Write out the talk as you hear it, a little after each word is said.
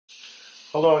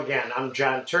Hello again, I'm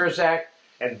John Turzak,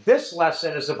 and this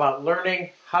lesson is about learning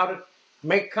how to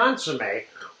make consomme,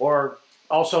 or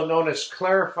also known as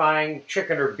clarifying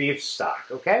chicken or beef stock,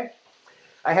 okay?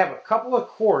 I have a couple of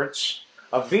quarts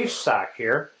of beef stock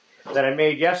here that I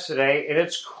made yesterday, and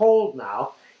it's cold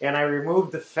now, and I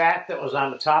removed the fat that was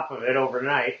on the top of it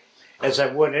overnight, as I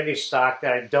would any stock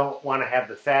that I don't want to have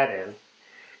the fat in.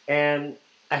 And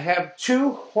I have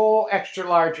 2 whole extra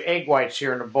large egg whites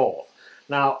here in a bowl.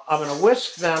 Now, I'm going to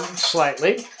whisk them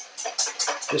slightly.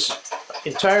 This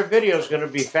entire video is going to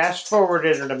be fast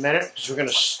forwarded in a minute because we're going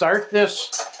to start this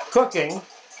cooking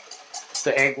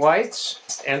the egg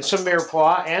whites and some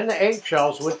mirepoix and the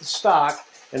eggshells with the stock,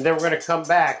 and then we're going to come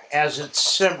back as it's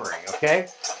simmering, okay?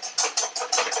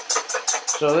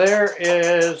 So there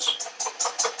is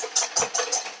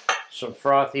some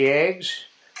frothy eggs.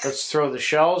 Let's throw the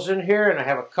shells in here, and I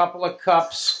have a couple of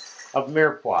cups of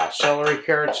mirepoix, celery,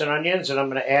 carrots, and onions, and I'm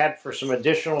going to add for some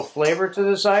additional flavor to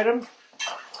this item.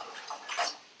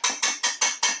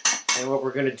 And what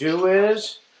we're going to do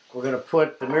is we're going to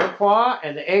put the mirepoix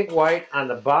and the egg white on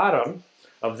the bottom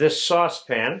of this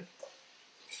saucepan,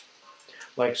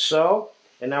 like so.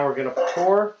 And now we're going to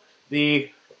pour the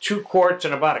 2 quarts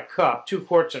and about a cup, 2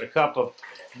 quarts and a cup of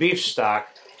beef stock,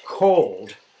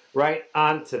 cold, right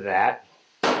onto that.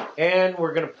 And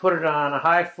we're going to put it on a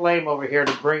high flame over here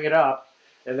to bring it up,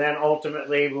 and then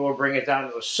ultimately we will bring it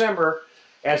down to a simmer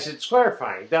as it's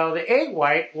clarifying. Now the egg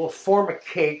white will form a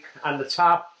cake on the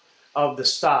top of the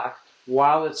stock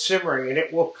while it's simmering, and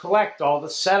it will collect all the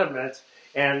sediment,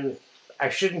 and I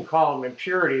shouldn't call them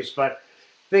impurities, but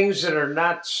things that are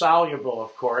not soluble,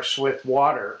 of course, with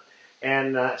water,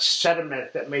 and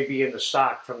sediment that may be in the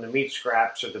stock from the meat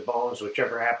scraps or the bones,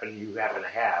 whichever you happen to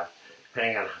have,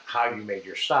 depending on how you made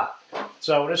your stock.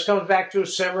 So when this comes back to a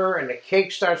simmer and the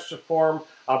cake starts to form,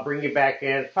 I'll bring you back in.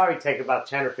 It'll probably take about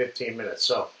 10 or 15 minutes,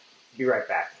 so be right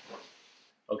back.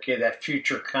 Okay, that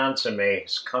future consomme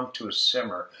has come to a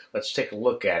simmer. Let's take a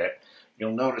look at it.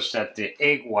 You'll notice that the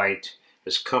egg white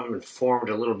has come and formed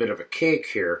a little bit of a cake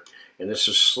here, and this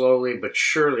is slowly but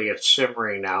surely it's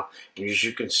simmering now. And as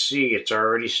you can see, it's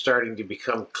already starting to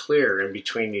become clear in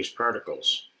between these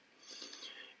particles.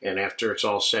 And after it's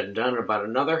all said and done, about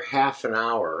another half an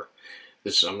hour,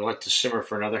 I'm going to let this simmer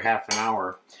for another half an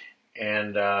hour,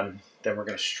 and then we're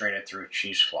going to strain it through a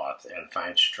cheesecloth and a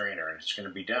fine strainer, and it's going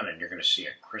to be done, and you're going to see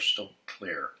a crystal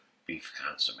clear beef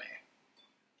consomme.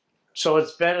 So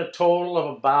it's been a total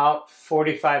of about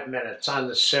 45 minutes on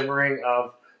the simmering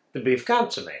of the beef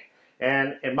consomme,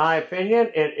 and in my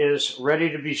opinion, it is ready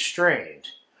to be strained.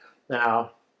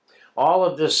 Now, all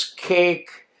of this cake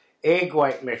egg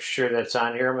white mixture that's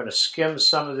on here, I'm going to skim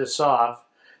some of this off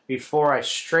before I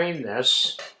strain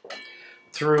this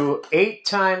through 8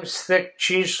 times thick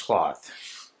cheesecloth,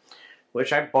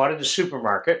 which I bought at the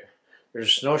supermarket.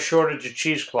 There's no shortage of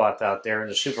cheesecloth out there in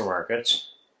the supermarkets.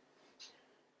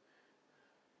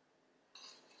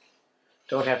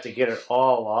 Don't have to get it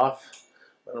all off,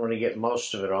 but I'm going to get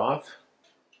most of it off.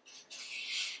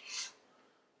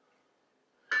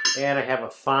 And I have a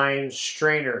fine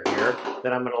strainer here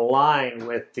that I'm going to line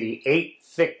with the 8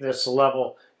 thickness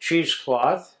level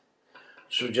cheesecloth.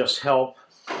 This will just help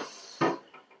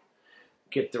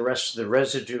get the rest of the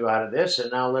residue out of this.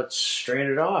 And now let's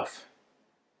strain it off.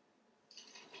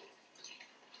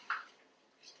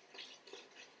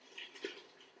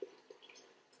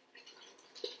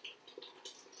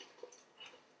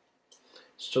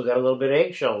 Still got a little bit of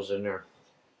eggshells in there.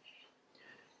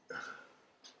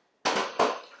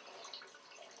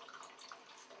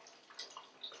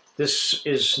 This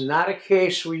is not a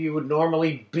case where you would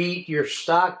normally beat your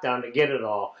stock down to get it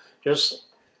all. Just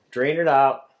drain it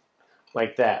out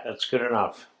like that. That's good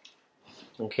enough.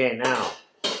 Okay, now,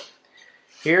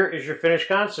 here is your finished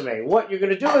consomme. What you're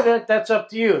going to do with it, that's up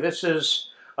to you. This is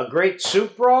a great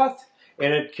soup broth,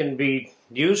 and it can be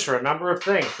used for a number of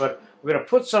things. But we're going to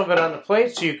put some of it on the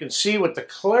plate so you can see what the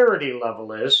clarity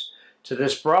level is to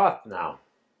this broth now.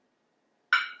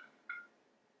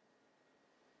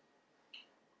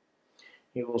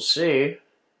 You will see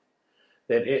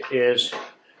that it is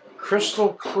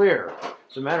crystal clear.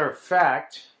 As a matter of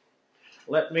fact,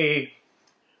 let me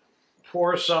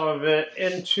pour some of it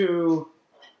into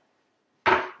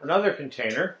another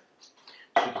container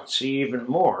so you can see even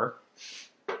more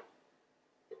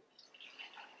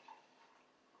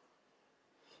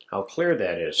how clear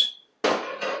that is.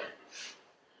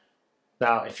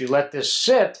 Now, if you let this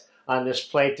sit on this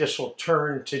plate, this will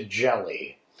turn to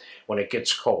jelly when it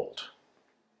gets cold.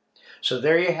 So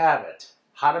there you have it,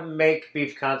 how to make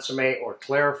beef consomme or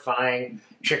clarifying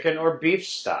chicken or beef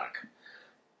stock.